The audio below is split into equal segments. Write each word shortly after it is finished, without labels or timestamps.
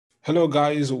Hello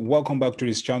guys, welcome back to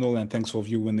this channel and thanks for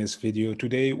viewing this video.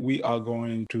 Today we are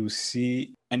going to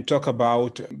see and talk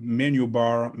about menu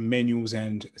bar, menus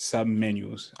and sub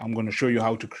menus. I'm going to show you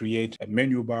how to create a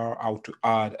menu bar, how to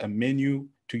add a menu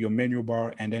to your menu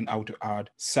bar, and then how to add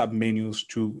sub menus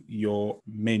to your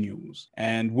menus.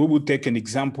 And we will take an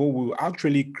example. We will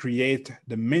actually create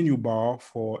the menu bar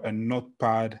for a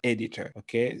Notepad editor.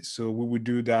 Okay, so we will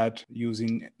do that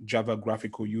using Java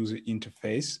graphical user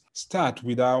interface. Start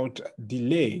without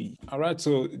delay. All right,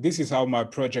 so this is how my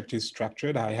project is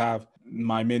structured. I have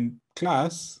my main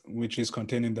class, which is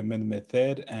containing the main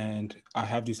method, and I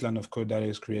have this line of code that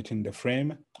is creating the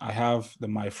frame. I have the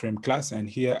my frame class, and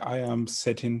here I am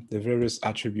setting the various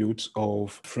attributes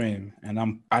of frame, and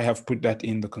I have put that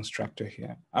in the constructor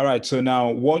here. All right, so now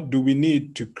what do we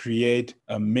need to create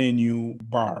a menu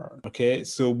bar? Okay,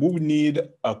 so we will need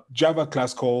a Java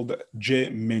class called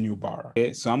JMenuBar.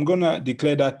 Okay, so I'm gonna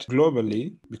declare that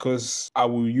globally because I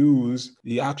will use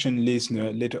the action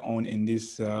listener later on in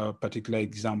this particular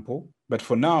example. But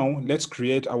for now, let's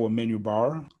create our menu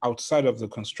bar. Outside of the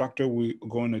constructor, we're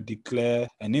going to declare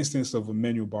an instance of a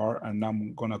menu bar, and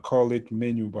I'm going to call it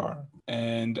menu bar.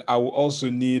 And I will also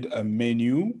need a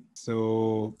menu.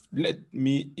 So let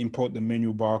me import the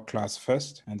menu bar class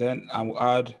first, and then I will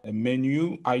add a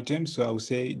menu item. So I will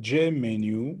say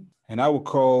JMenu, and I will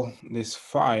call this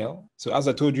file. So as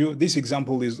I told you, this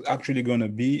example is actually going to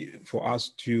be for us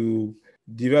to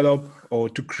develop or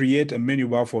to create a menu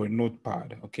bar for a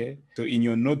notepad. Okay, so in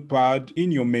your notepad, in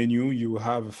your menu, you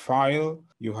have a file,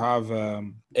 you have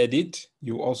edit,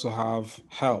 you also have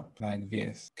help like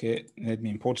this. Okay, let me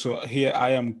import. So here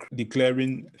I am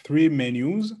declaring 3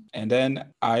 menus, and then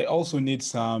I also need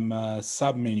some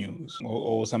sub menus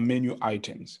or some menu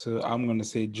items. So I'm going to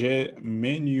say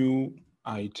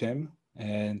JMenuItem,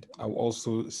 and I'll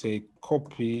also say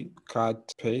copy,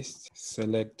 cut, paste,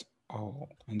 select all,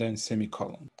 and then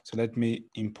semicolon. So let me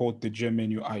import the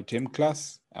JMenuItem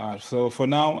class. So for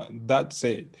now, that's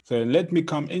it. So let me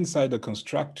come inside the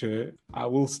constructor. I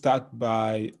will start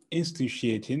by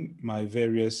instantiating my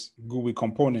various GUI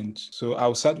components. So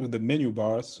I'll start with the menu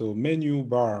bar. So menu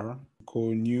bar,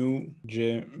 call new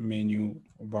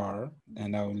JMenuBar,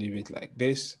 and I'll leave it like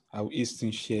this. I'll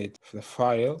instantiate the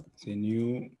file, say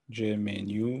new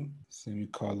JMenu,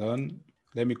 semicolon.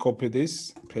 Let me copy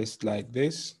this, paste like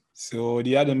this. So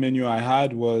the other menu I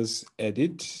had was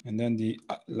edit, and then the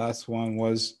last one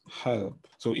was help.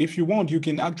 So if you want, you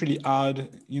can actually add,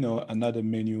 another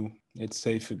menu. Let's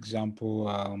say, for example,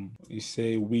 you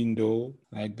say window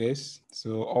like this.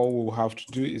 So all we'll have to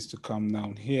do is to come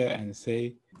down here and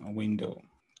say a window.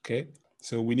 Okay.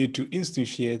 So we need to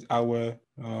instantiate our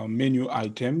menu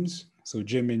items. So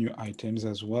JMenu items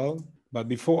as well. But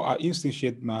before I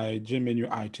instantiate my JMenu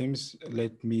items,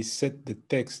 let me set the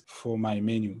text for my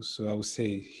menu. So I'll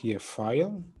say here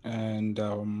file, and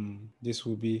this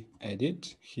will be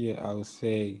edit. Here I'll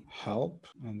say help,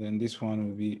 and then this one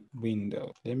will be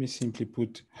window. Let me simply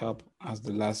put help as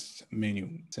the last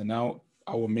menu. So now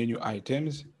our menu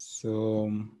items. So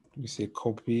we say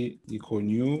copy equal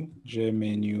new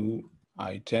JMenu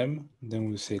item, then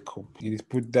we'll say copy. Let's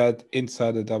put that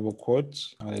inside the double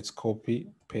quotes. Let's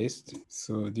copy, paste.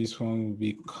 So this one will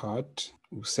be cut.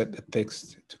 We'll set the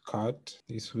text to cut.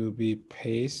 This will be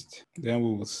paste. Then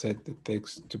we will set the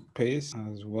text to paste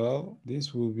as well.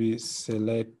 This will be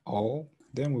select all.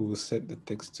 Then we will set the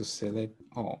text to select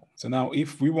all. So now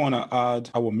if we want to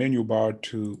add our menu bar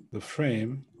to the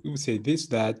frame, we will say this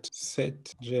that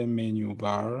set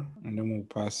JMenuBar, and then we'll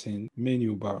pass in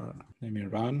menu bar. Let me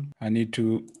run. I need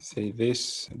to say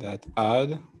this that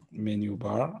add menu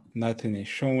bar. Nothing is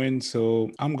showing, so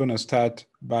I'm gonna start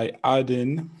by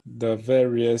adding the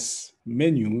various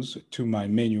menus to my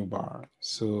menu bar.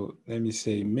 So let me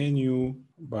say menu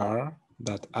bar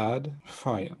that add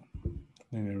file.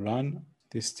 Let me run.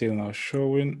 This still not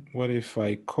showing. What if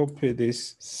I copy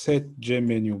this set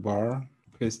JMenuBar,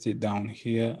 paste it down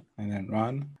here, and then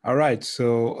run? All right,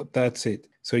 so that's it.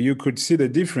 So you could see the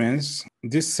difference.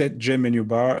 This set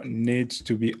JMenuBar needs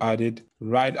to be added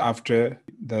right after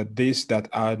the this that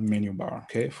add menu bar,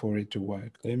 okay, for it to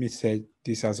work. Let me set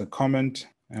this as a comment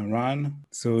and run.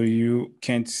 So you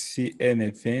can't see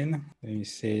anything. Let me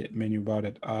say menu bar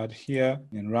that add here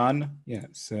and run. Yeah,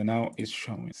 so now it's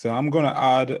showing. So I'm gonna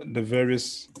add the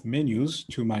various menus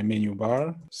to my menu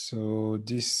bar. So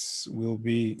this will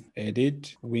be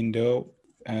edit, window,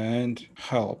 and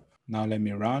help. Now let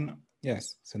me run.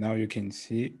 Yes, so now you can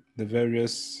see the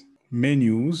various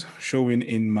menus showing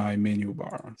in my menu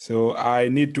bar. So I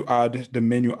need to add the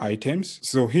menu items.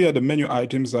 So here the menu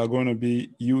items are going to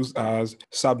be used as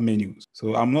submenus.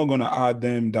 So I'm not going to add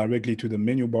them directly to the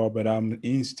menu bar, but I'm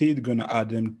instead going to add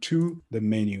them to the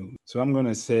menu. So I'm going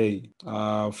to say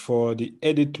for the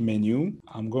edit menu,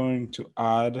 I'm going to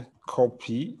add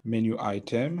copy menu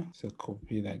item. So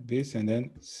copy like this and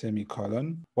then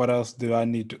semicolon. What else do I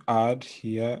need to add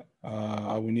here?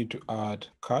 I will need to add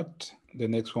cut. The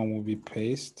next one will be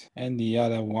paste, and the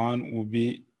other one will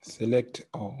be select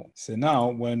all. So now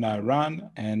when I run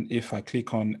and if I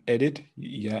click on edit,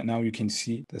 yeah, now you can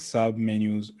see the sub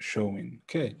menus showing.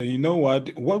 Okay, so you know what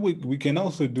we can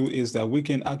also do is that we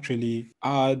can actually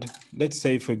add, let's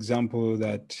say for example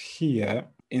that here,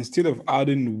 instead of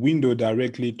adding window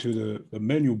directly to the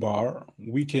menu bar,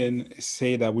 we can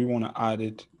say that we want to add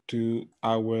it to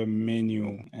our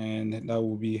menu, and that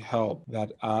will be help,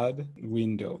 that add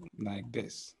window like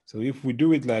this. So if we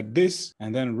do it like this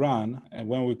and then run, and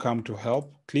when we come to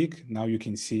help, click, now you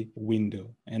can see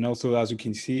window. And also, as you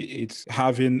can see, it's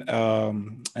having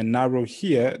an arrow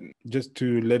here just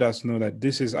to let us know that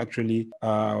this is actually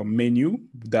a menu,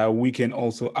 that we can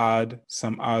also add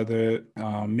some other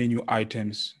menu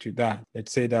items to that.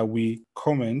 Let's say that we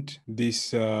comment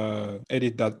this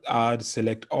edit.add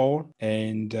select all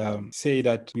and say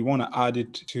that we want to add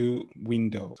it to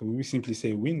window. So we simply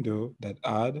say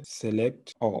window.add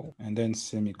select all and then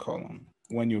semicolon.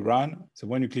 When you run, so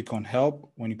when you click on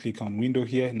help, when you click on window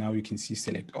here, now you can see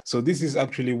select all. So this is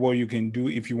actually what you can do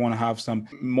if you want to have some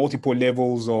multiple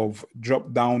levels of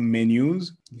drop down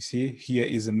menus. You see here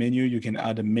is a menu. You can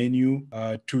add a menu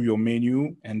to your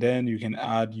menu, and then you can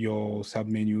add your sub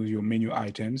menus, your menu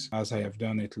items, as I have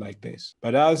done it like this.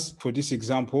 But as for this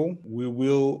example, we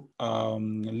will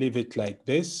leave it like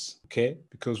this, okay?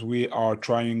 Because we are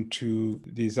trying to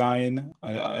design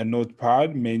a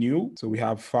Notepad menu. So we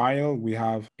have file, we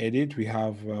have edit, we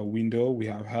have window, we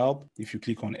have help. If you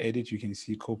click on edit, you can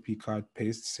see copy, cut,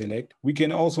 paste, select. We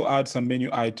can also add some menu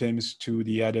items to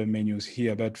the other menus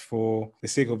here, but for the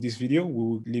sake of this video, we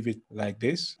will leave it like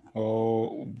this.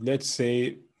 Or let's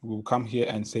say we'll come here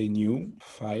and say new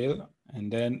file,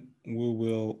 and then we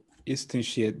will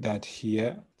instantiate that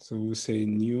here. So we'll say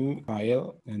new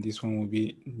file, and this one will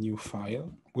be new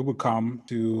file. We will come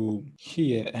to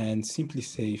here and simply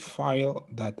say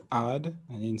file.add,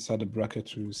 and inside the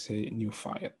bracket we will say new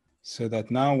file. So that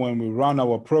now when we run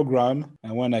our program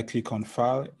and when I click on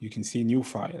file, you can see new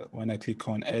file. When I click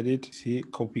on edit, see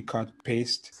copy, cut,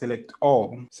 paste, select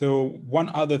all. So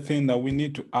one other thing that we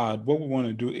need to add, what we want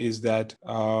to do is that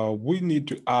we need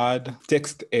to add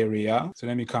text area. So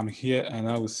let me come here and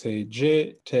I will say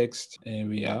JText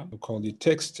area. We'll call it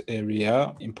text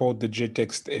area, import the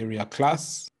JText area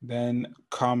class. Then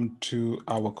come to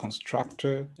our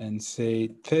constructor and say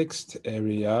text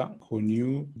area for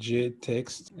new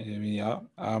JText area.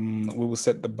 We will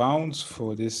set the bounds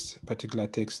for this particular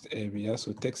text area.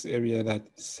 So text area that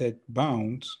set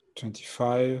bounds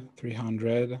 25,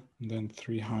 300, and then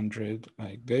 300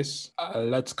 like this.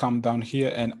 Let's come down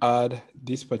here and add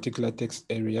this particular text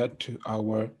area to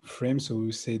our frame. So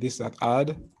we say this at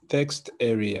add text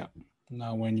area.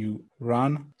 Now when you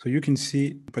run, so you can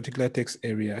see particular text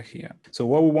area here. So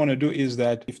what we want to do is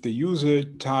that if the user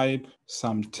type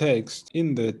some text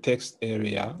in the text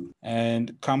area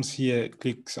and comes here,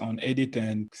 clicks on edit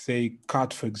and say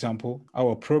cut, for example,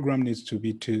 our program needs to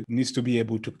be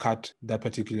able to cut that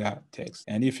particular text.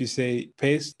 And if you say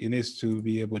paste, it needs to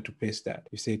be able to paste that.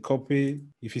 If you say copy,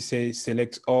 if you say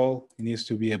select all, it needs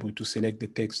to be able to select the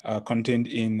text contained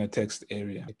in the text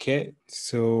area. Okay,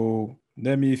 so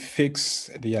let me fix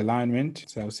the alignment.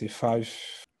 So I'll say 5,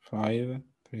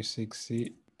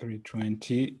 360,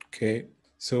 320. Okay.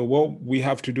 So what we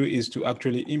have to do is to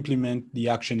actually implement the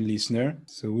action listener.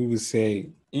 So we will say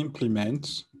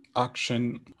implement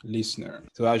action listener.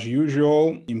 So as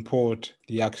usual, import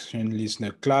the action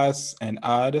listener class and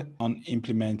add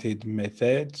unimplemented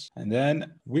methods. And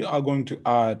then we are going to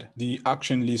add the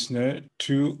action listener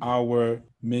to our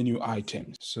menu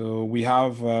items. So we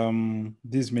have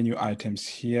these menu items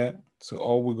here. So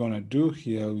all we're going to do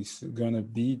here is going to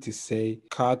be to say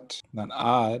cut, then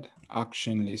add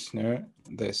action listener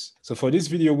this. So for this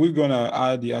video, we're going to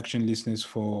add the action listeners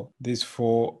for these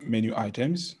 4 menu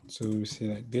items. So we say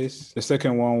like this. The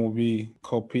second one will be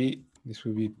copy. This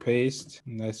will be paste.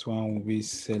 Next one will be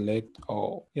select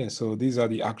all. Yeah, so these are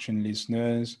the action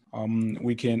listeners.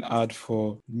 We can add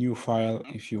for new file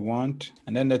if you want.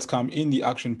 And then let's come in the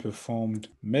action performed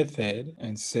method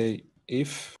and say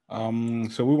if,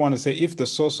 so we want to say if the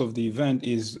source of the event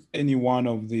is any one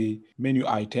of the menu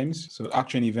items, so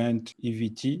action event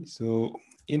EVT. So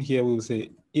in here we'll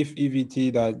say if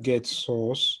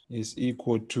evt.getSource is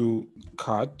equal to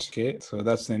cut. Okay, so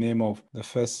that's the name of the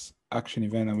first action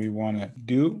event that we want to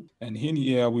do. And in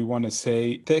here we want to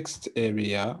say text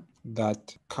area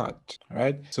that cut. All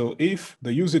right, so if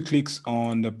the user clicks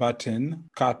on the button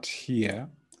cut here,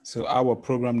 so our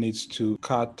program needs to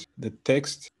cut the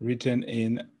text written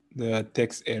in the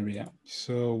text area.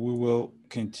 So we will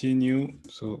continue.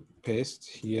 So paste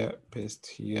here,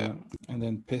 and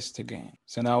then paste again.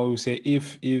 So now we say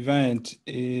if event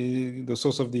is, the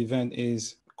source of the event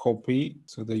is copy,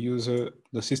 so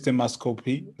the system must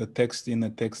copy the text in the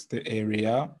text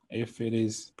area. If it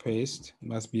is paste, it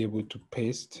must be able to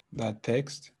paste that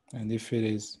text. And if it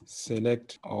is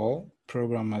select all,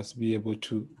 program must be able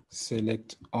to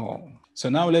select all. So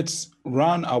now let's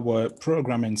run our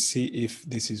program and see if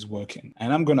this is working.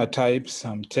 And I'm going to type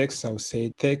some text. I'll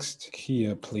say text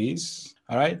here, please.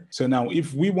 All right. So now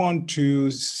if we want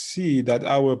to see that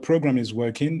our program is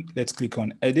working, let's click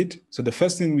on edit. So the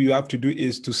first thing we have to do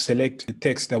is to select the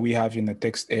text that we have in the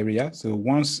text area. So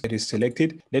once it is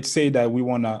selected, let's say that we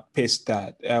want to paste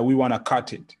that, we want to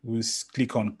cut it. We'll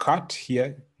click on cut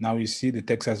here. Now you see the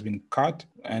text has been cut,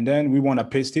 and then we want to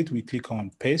paste it. We click on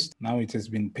paste. Now it has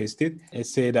been pasted. Let's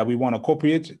say that we want to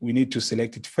copy it. We need to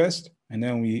select it first, and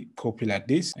then we copy like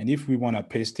this. And if we want to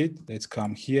paste it, let's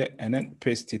come here and then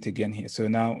paste it again here. So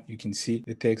now you can see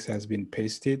the text has been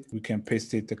pasted. We can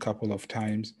paste it a couple of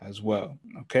times as well.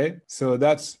 Okay, so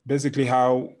that's basically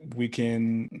how we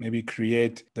can maybe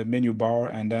create the menu bar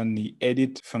and then the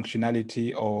edit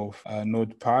functionality of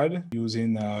Notepad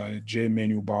using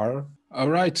JMenuBar. All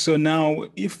right, so now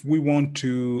if we want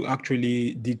to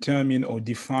actually determine or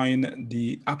define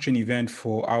the action event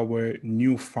for our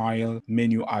new file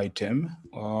menu item,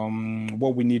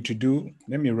 what we need to do,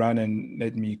 let me run and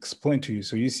let me explain to you.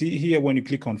 So you see here when you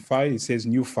click on file, it says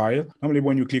new file. Normally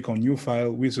when you click on new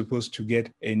file, we're supposed to get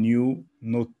a new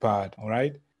notepad, all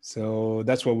right? So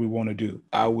that's what we want to do.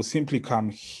 I will simply come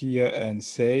here and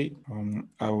say,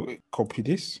 I will copy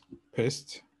this,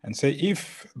 paste, and say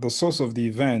if the source of the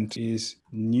event is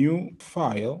new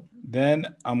file, then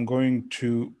I'm going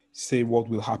to say what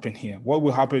will happen here. What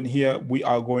will happen here, we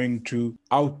are going to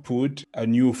output a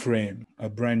new frame, a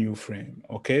brand new frame,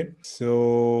 okay?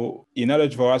 So in order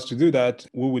for us to do that,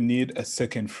 we will need a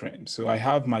second frame. So I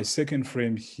have my second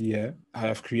frame here. I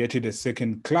have created a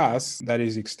second class that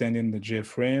is extending the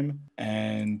JFrame.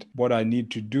 And what I need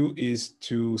to do is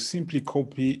to simply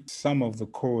copy some of the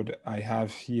code I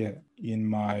have here in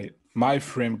my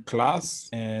frame class,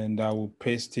 and I will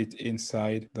paste it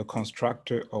inside the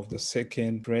constructor of the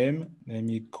second frame. Let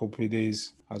me copy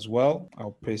this as well.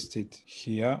 I'll paste it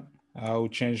here. I'll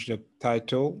change the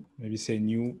title, maybe say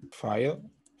new file.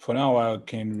 For now, I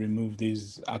can remove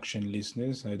these action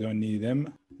listeners. I don't need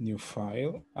them. New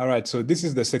file. All right, so this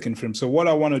is the second frame. So what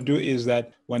I want to do is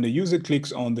that when the user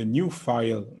clicks on the new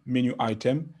file menu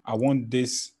item, I want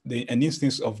an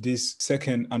instance of this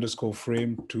second underscore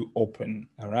frame to open.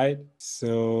 All right,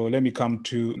 so let me come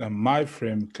to my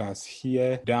frame class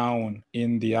here down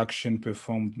in the action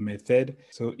performed method.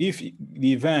 So if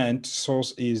the event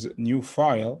source is new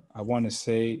file, I want to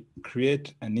say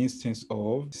create an instance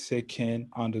of second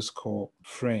underscore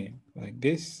frame like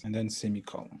this, and then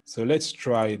semicolon. So let's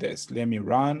try this. Let me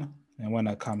run. And when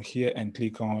I come here and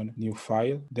click on new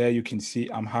file, there you can see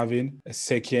I'm having a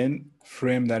second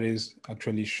frame that is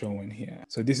actually showing here.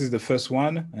 So this is the first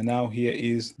one, and now here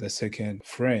is the second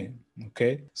frame.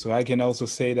 Okay, so I can also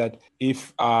say that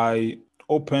if I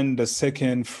open the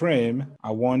second frame,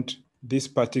 I want this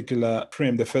particular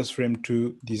frame, the first frame,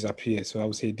 to disappear. So I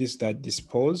will say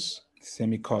this.dispose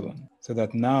semicolon, so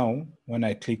that now when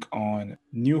I click on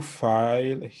new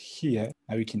file here,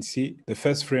 now you can see the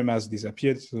first frame has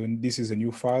disappeared. So this is a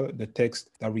new file, the text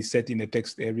that we set in the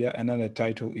text area, and then the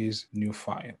title is new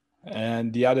file.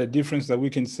 And the other difference that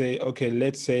we can say, okay,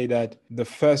 let's say that the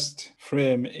first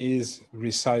frame is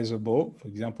resizable, for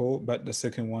example, but the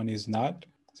second one is not.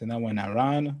 So now when I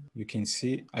run, you can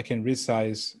see I can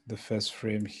resize the first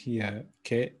frame here.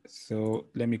 Okay, so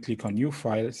let me click on new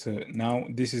file. So now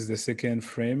this is the second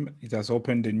frame. It has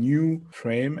opened the new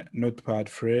frame, notepad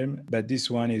frame, but this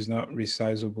one is not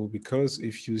resizable because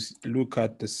if you look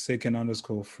at the second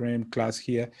underscore frame class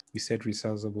here, we set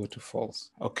resizable to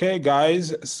false. Okay,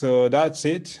 guys, so that's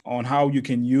it on how you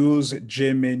can use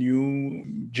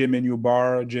JMenu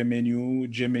JMenuBar,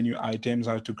 JMenuItems,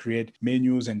 how to create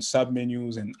menus and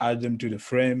submenus and add them to the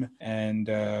frame. And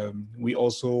we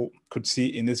also could see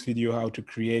in this video how to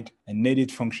create an edit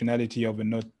functionality of a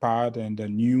Notepad and a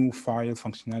new file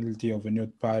functionality of a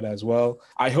Notepad as well.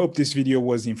 I hope this video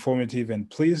was informative, and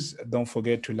please don't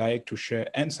forget to like, to share,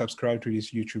 and subscribe to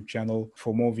this YouTube channel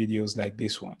for more videos like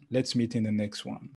this one. Let's meet in the next one.